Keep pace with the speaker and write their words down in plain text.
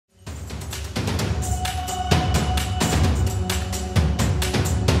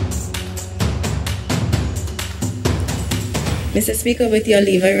Mr. Speaker, with your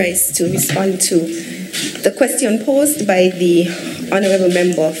leave, I rise to respond to the question posed by the Honourable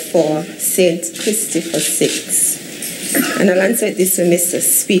Member for St. Christopher 6. And I'll answer this to Mr.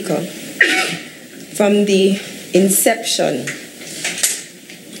 Speaker. From the inception,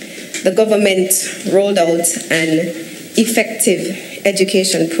 the government rolled out an effective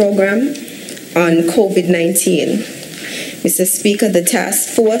education program on COVID-19. Mr. Speaker, the task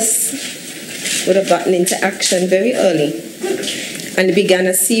force would have gotten into action very early and began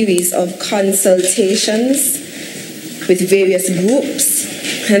a series of consultations with various groups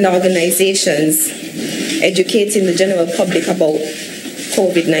and organizations educating the general public about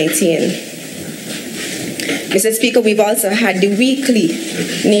COVID-19. Mr. Speaker, we've also had the weekly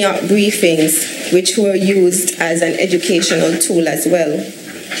NEOC briefings, which were used as an educational tool as well.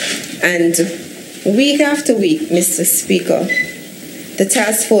 And week after week, Mr. Speaker, the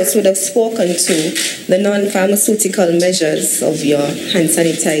task force would have spoken to the non-pharmaceutical measures of your hand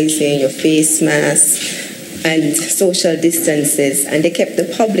sanitizing, your face masks, and social distances, and they kept the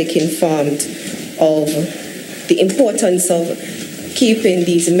public informed of the importance of keeping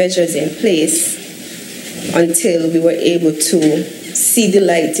these measures in place until we were able to see the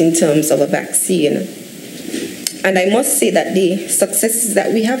light in terms of a vaccine. And I must say that the successes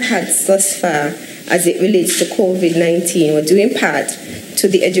that we have had thus far as it relates to COVID-19 were due in part to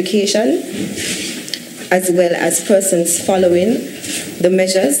the education as well as persons following the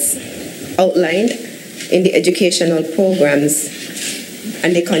measures outlined in the educational programs,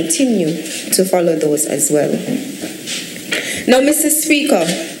 and they continue to follow those as well. Now, Mr. Speaker,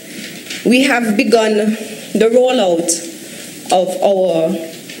 we have begun the rollout of our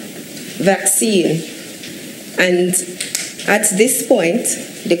vaccine, and at this point,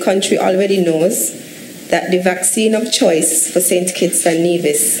 the country already knows that the vaccine of choice for St. Kitts and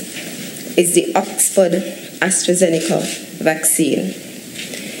Nevis is the Oxford AstraZeneca vaccine.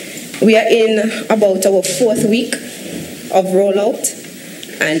 We are in about our 4th week of rollout,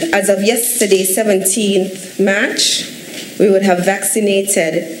 and as of yesterday, 17th March, we would have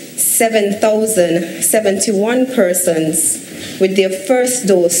vaccinated 7,071 persons with their first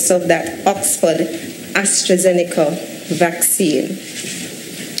dose of that Oxford AstraZeneca vaccine.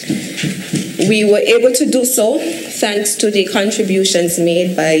 We were able to do so thanks to the contributions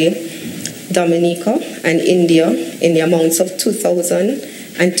made by Dominica and India in the amounts of 2,000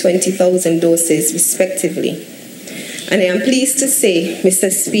 and 20,000 doses respectively. And I am pleased to say, Mr.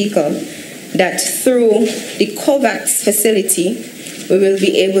 Speaker, that through the COVAX facility, we will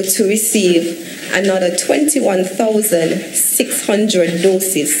be able to receive another 21,600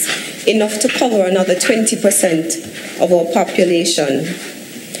 doses, enough to cover another 20% of our population.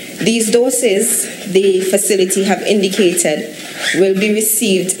 These doses, the facility have indicated, will be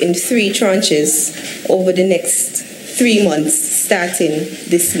received in 3 tranches over the next 3 months, starting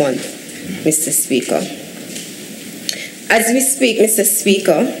this month, Mr. Speaker. As we speak, Mr.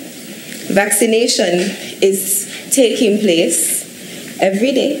 Speaker, vaccination is taking place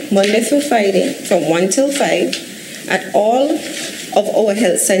every day, Monday through Friday, from 1 till 5, at all of our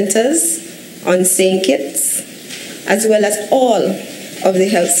health centers on St. Kitts, as well as all of the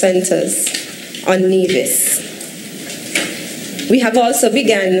health centers on Nevis. We have also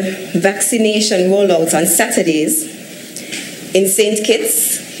begun vaccination rollouts on Saturdays. In St.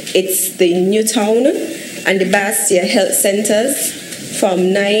 Kitts, it's the Newtown and the Bastia health centers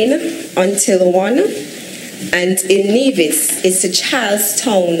from 9 until 1. And in Nevis, it's the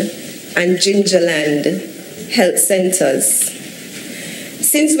Charlestown and Gingerland health centers.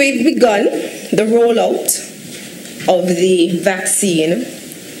 Since we've begun the rollout of the vaccine,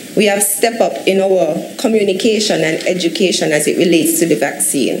 we have stepped up in our communication and education as it relates to the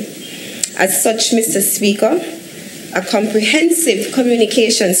vaccine. As such, Mr. Speaker, a comprehensive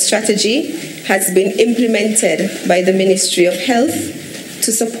communication strategy has been implemented by the Ministry of Health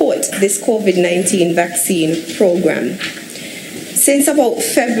to support this COVID-19 vaccine program. Since about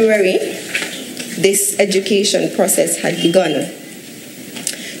February, this education process had begun.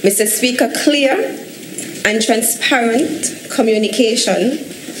 Mr. Speaker, clear and transparent communication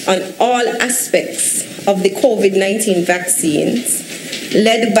on all aspects of the COVID-19 vaccines,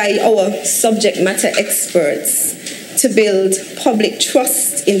 led by our subject matter experts, to build public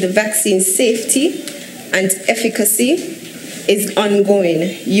trust in the vaccine safety and efficacy is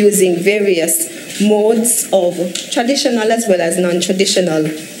ongoing using various modes of traditional as well as non-traditional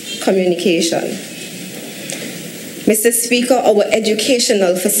communication. Mr. Speaker, our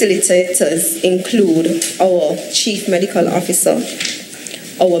educational facilitators include our Chief Medical Officer,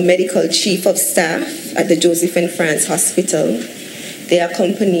 our Medical Chief of Staff at the Joseph and France Hospital. They are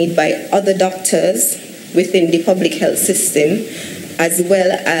accompanied by other doctors within the public health system, as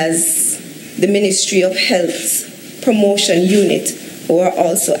well as the Ministry of Health Promotion Unit, who are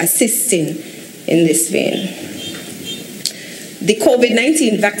also assisting in this vein. The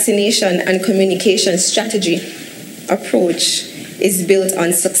COVID-19 vaccination and communication strategy approach is built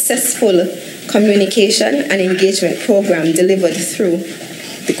on successful communication and engagement program delivered through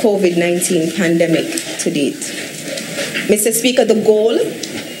the COVID-19 pandemic to date. Mr. Speaker, the goal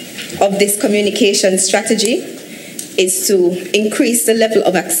of this communication strategy is to increase the level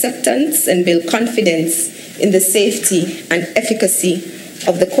of acceptance and build confidence in the safety and efficacy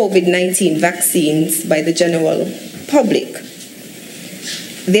of the COVID-19 vaccines by the general public.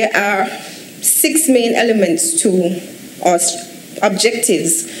 There are 6 main elements to our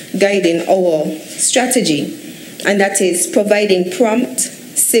objectives guiding our strategy, and that is providing prompt,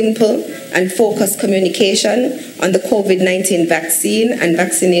 simple, and focused communication on the COVID-19 vaccine and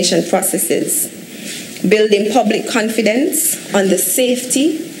vaccination processes, building public confidence on the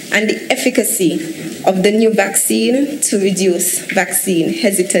safety and the efficacy of the new vaccine to reduce vaccine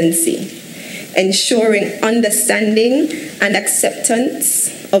hesitancy, ensuring understanding and acceptance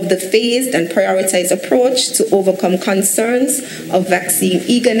of the phased and prioritized approach to overcome concerns of vaccine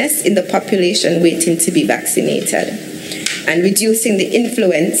eagerness in the population waiting to be vaccinated, and reducing the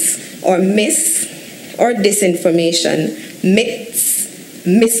influence or mis or disinformation, myths,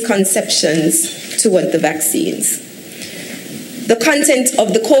 misconceptions toward the vaccines. The content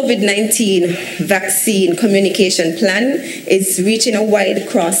of the COVID-19 vaccine communication plan is reaching a wide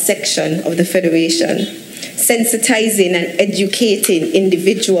cross-section of the Federation, sensitizing and educating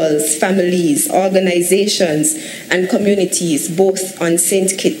individuals, families, organizations, and communities, both on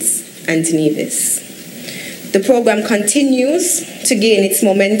St. Kitts and Nevis. The program continues to gain its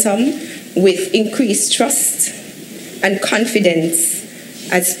momentum with increased trust and confidence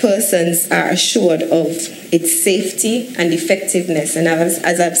as persons are assured of its safety and effectiveness. And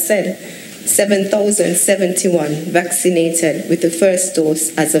as I've said, 7,071 vaccinated with the first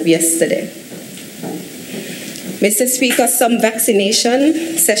dose as of yesterday. Mr. Speaker, some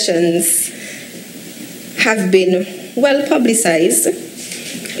vaccination sessions have been well publicized.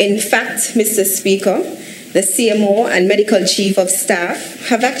 In fact, Mr. Speaker, the CMO and Medical Chief of Staff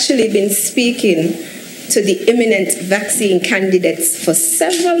have actually been speaking to the imminent vaccine candidates for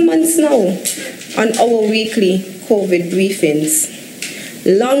several months now on our weekly COVID briefings,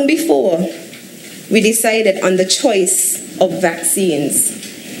 long before we decided on the choice of vaccines.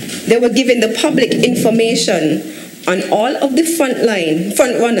 They were giving the public information on all of the front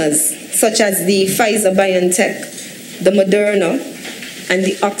runners, such as the Pfizer-BioNTech, the Moderna, and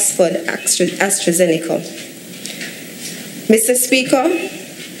the Oxford AstraZeneca. Mr. Speaker,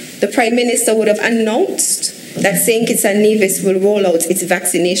 the Prime Minister would have announced that St. Kitts and Nevis will roll out its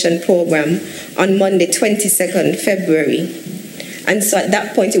vaccination program on Monday, 22nd February. And so at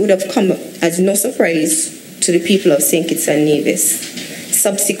that point, it would have come as no surprise to the people of St. Kitts and Nevis.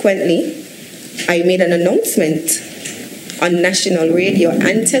 Subsequently, I made an announcement on national radio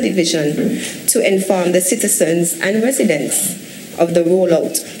and television to inform the citizens and residents of the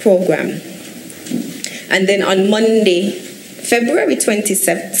rollout program. And then on Monday, February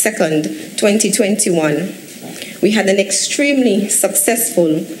 22nd, 2021, we had an extremely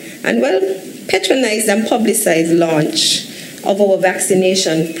successful and well patronized and publicized launch of our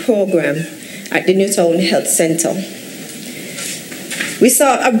vaccination program at the Newtown Health Center. We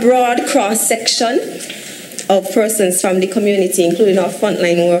saw a broad cross-section of persons from the community, including our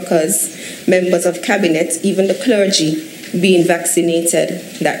frontline workers, members of cabinet, even the clergy, being vaccinated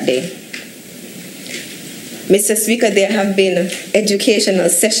that day. Mr. Speaker, there have been educational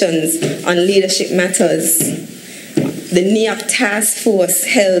sessions on leadership matters. The NEAC Task Force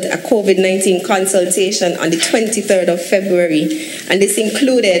held a COVID-19 consultation on the 23rd of February, and this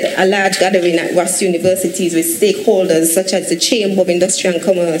included a large gathering at Ross Universities with stakeholders such as the Chamber of Industry and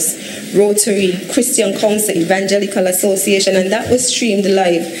Commerce, Rotary, Christian Council, Evangelical Association, and that was streamed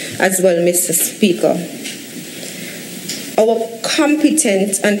live as well, Mr. Speaker. Our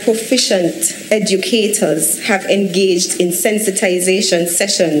competent and proficient educators have engaged in sensitization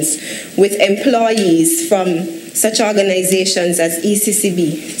sessions with employees from such organizations as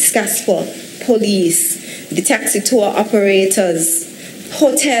ECCB, SCASPA, police, the taxi tour operators,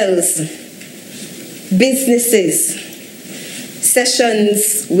 hotels, businesses.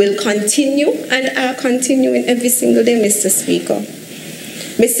 Sessions will continue and are continuing every single day, Mr. Speaker.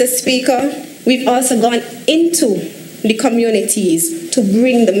 Mr. Speaker, we've also gone into the communities to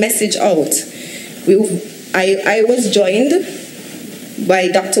bring the message out. I was joined by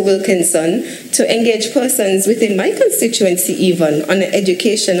Dr. Wilkinson to engage persons within my constituency even on an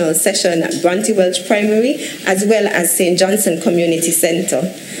educational session at Bronte Welch Primary as well as St. Johnson Community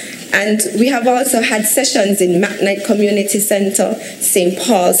Centre. And we have also had sessions in McKnight Community Centre, St.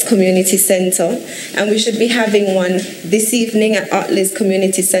 Paul's Community Centre, and we should be having one this evening at Artley's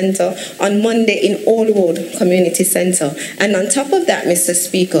Community Centre, on Monday in Old Road Community Centre. And on top of that, Mr.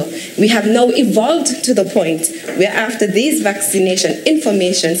 Speaker, we have now evolved to the point where after these vaccination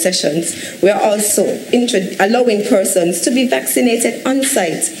information sessions, we are also allowing persons to be vaccinated on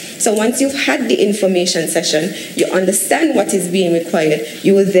site. So once you've had the information session, you understand what is being required,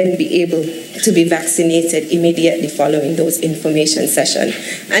 you will then be able to be vaccinated immediately following those information sessions.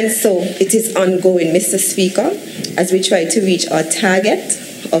 And so it is ongoing, Mr. Speaker, as we try to reach our target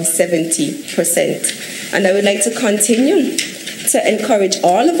of 70%. And I would like to continue to encourage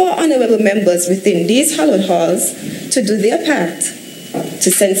all of our honourable members within these hallowed halls to do their part to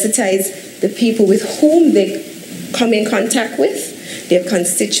sensitize the people with whom they come in contact with, their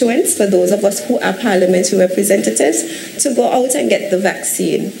constituents, for those of us who are parliamentary representatives, to go out and get the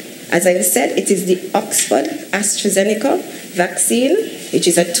vaccine. As I've said, it is the Oxford AstraZeneca vaccine, which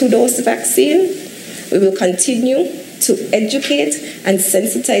is a 2-dose vaccine. We will continue to educate and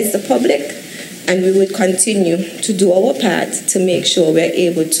sensitize the public, and we will continue to do our part to make sure we're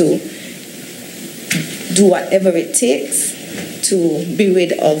able to do whatever it takes to be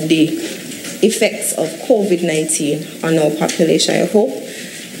rid of the effects of COVID-19 on our population. I hope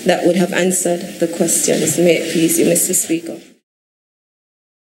that would have answered the questions. May it please you, Mr. Speaker.